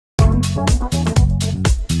So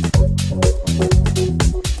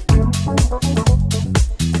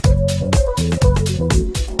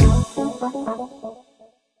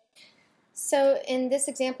in this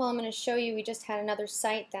example, I'm going to show you, we just had another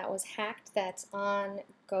site that was hacked that's on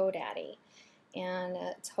Godaddy, and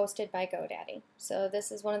it's hosted by Godaddy. So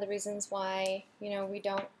this is one of the reasons why, we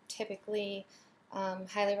don't typically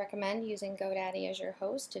highly recommend using Godaddy as your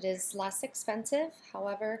host. It is less expensive.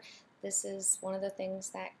 However, this is one of the things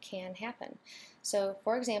that can happen. So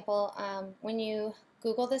for example, when you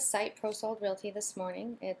Google this site, Pro Sold Realty, this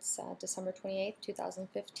morning, it's December 28th,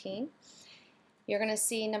 2015. You're going to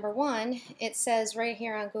see, number one, it says right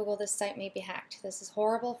here on Google, this site may be hacked. This is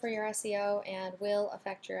horrible for your SEO and will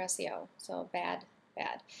affect your SEO. So bad,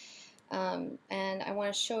 bad. And I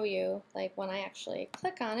want to show you, like when I actually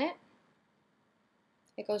click on it,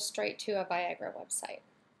 it goes straight to a Viagra website.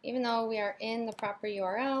 Even though we are in the proper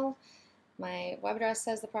URL, my web address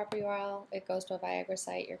says the proper URL, it goes to a Viagra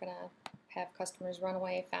site. You're going to have customers run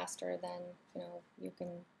away faster than, you can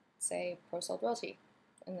say Pro Sold Realty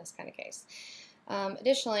in this kind of case.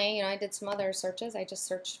 Additionally, I did some other searches. I just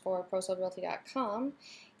searched for prosoldrealty.com,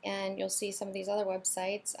 and you'll see some of these other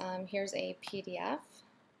websites. Here's a PDF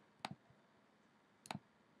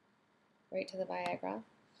right to the Viagra.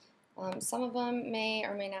 Some of them may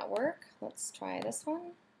or may not work. Let's try this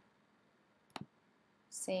one.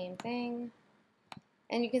 Same thing.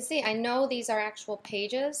 And you can see, I know these are actual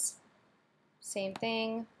pages. Same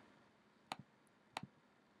thing.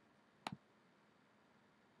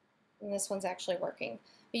 And this one's actually working.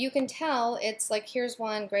 But you can tell, it's like, here's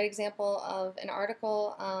one great example of an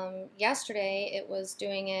article. Yesterday it was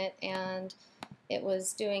doing it, and it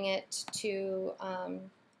was doing it to,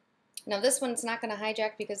 now this one's not going to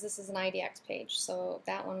hijack because this is an IDX page, so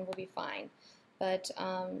that one will be fine. But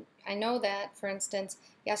I know that, for instance,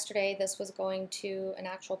 yesterday this was going to an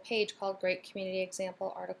actual page called Great Community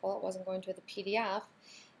Example Article. It wasn't going to the PDF.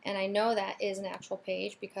 And I know that is an actual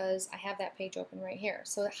page because I have that page open right here.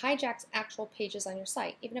 So it hijacks actual pages on your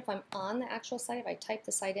site. Even if I'm on the actual site, if I type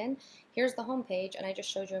the site in, here's the home page, and I just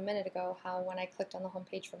showed you a minute ago how when I clicked on the home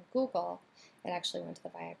page from Google, it actually went to the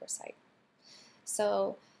Viagra site.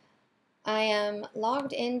 So I am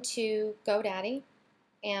logged into Godaddy,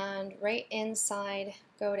 and right inside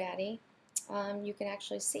Godaddy, you can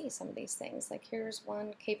actually see some of these things. Like here's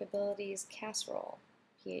one, capabilities casserole,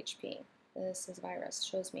 PHP. This is virus,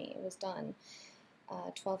 shows me it was done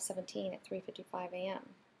 12/17 at 3:55 a.m.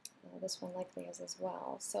 This one likely is as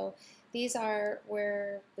well. So these are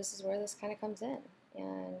where this kind of comes in,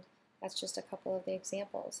 and that's just a couple of the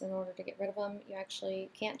examples. In order to get rid of them, you actually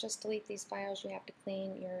can't just delete these files. You have to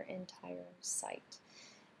clean your entire site.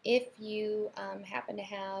 If you happen to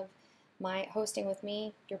have my hosting with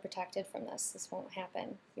me, you're protected from this. This won't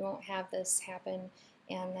happen. You won't have this happen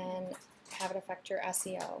and then have it affect your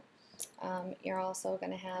SEO. You're also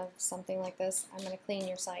going to have something like this. I'm going to clean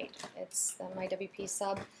your site. It's my WP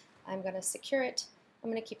sub. I'm going to secure it. I'm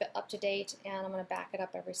going to keep it up to date, and I'm going to back it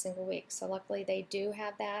up every single week. So luckily they do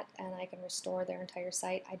have that, and I can restore their entire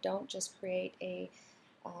site. I don't just create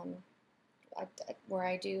where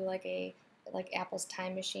I do like Apple's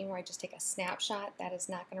Time Machine, where I just take a snapshot. That is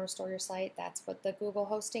not going to restore your site. That's what the Google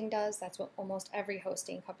hosting does. That's what almost every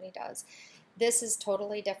hosting company does. This is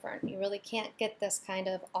totally different. You really can't get this kind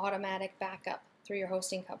of automatic backup through your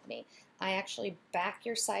hosting company. I actually back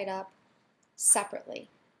your site up separately,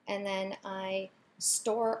 and then I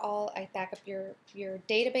back up your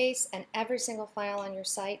database and every single file on your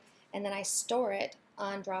site, and then I store it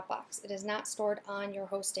on Dropbox. It is not stored on your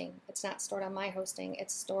hosting. It's not stored on my hosting.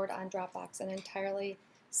 It's stored on Dropbox, an entirely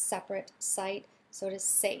separate site, so it is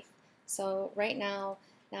safe. So right now,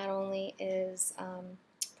 not only is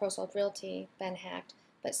Pro Sold Realty been hacked,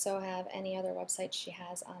 but so have any other websites she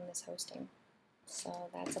has on this hosting. So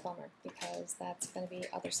that's a bummer, because that's going to be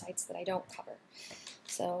other sites that I don't cover.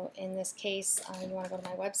 So in this case, you want to go to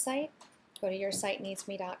my website, go to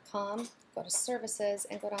yoursiteneedsme.com, go to services,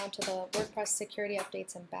 and go down to the WordPress security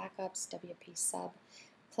updates and backups, WP sub.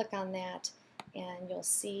 Click on that, and you'll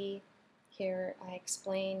see here I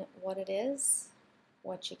explain what it is,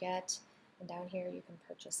 what you get, and down here you can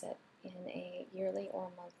purchase it in a yearly or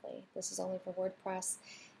a monthly. This is only for WordPress,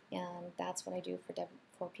 and that's what I do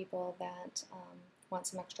for people that want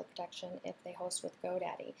some extra protection if they host with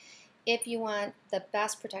Godaddy. If you want the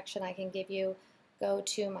best protection I can give you, go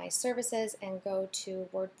to my services and go to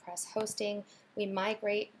WordPress hosting. We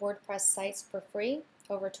migrate WordPress sites for free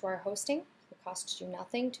over to our hosting. It costs you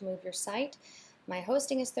nothing to move your site. My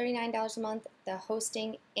hosting is $39 a month. The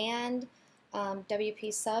hosting and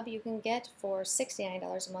WP sub you can get for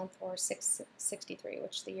 $69 a month or $663,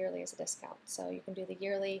 which the yearly is a discount. So you can do the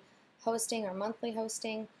yearly hosting or monthly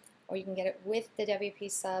hosting, or you can get it with the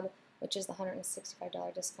WP sub, which is the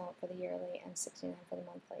 $165 discount for the yearly and $69 for the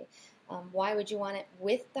monthly. Why would you want it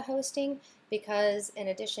with the hosting? Because in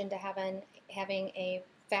addition to having a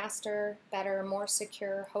faster, better, more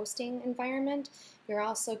secure hosting environment, you're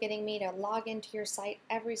also getting me to log into your site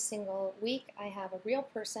every single week. I have a real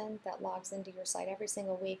person that logs into your site every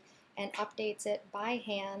single week and updates it by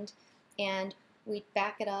hand, and we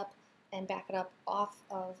back it up off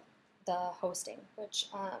of the hosting, which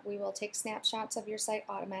we will take snapshots of your site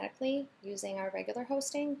automatically using our regular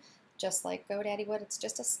hosting, just like GoDaddy would. It's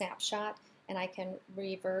just a snapshot, and I can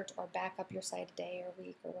revert or back up your site a day or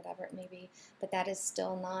week or whatever it may be, but that is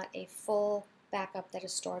still not a full backup that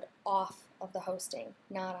is stored off of the hosting,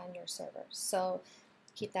 not on your server. So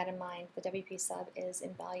keep that in mind. The WP sub is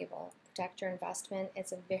invaluable. Protect your investment.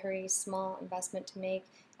 It's a very small investment to make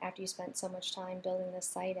after you spent so much time building this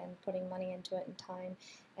site and putting money into it and time,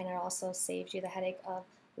 and it also saves you the headache of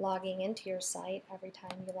logging into your site every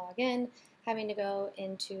time you log in, having to go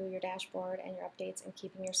into your dashboard and your updates and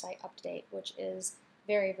keeping your site up to date, which is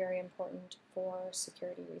very, very important for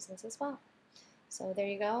security reasons as well. So there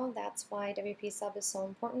you go. That's why WP sub is so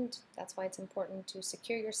important. That's why it's important to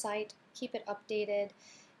secure your site, keep it updated,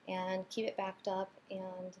 and keep it backed up,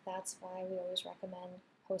 and that's why we always recommend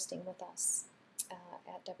hosting with us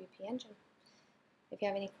at WP Engine. If you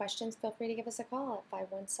have any questions, feel free to give us a call at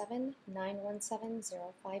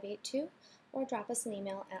 517-917-0582 or drop us an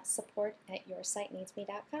email at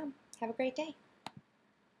support@yoursiteneedsme.com. Have a great day.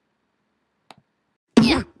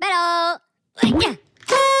 Yeah, pero, yeah.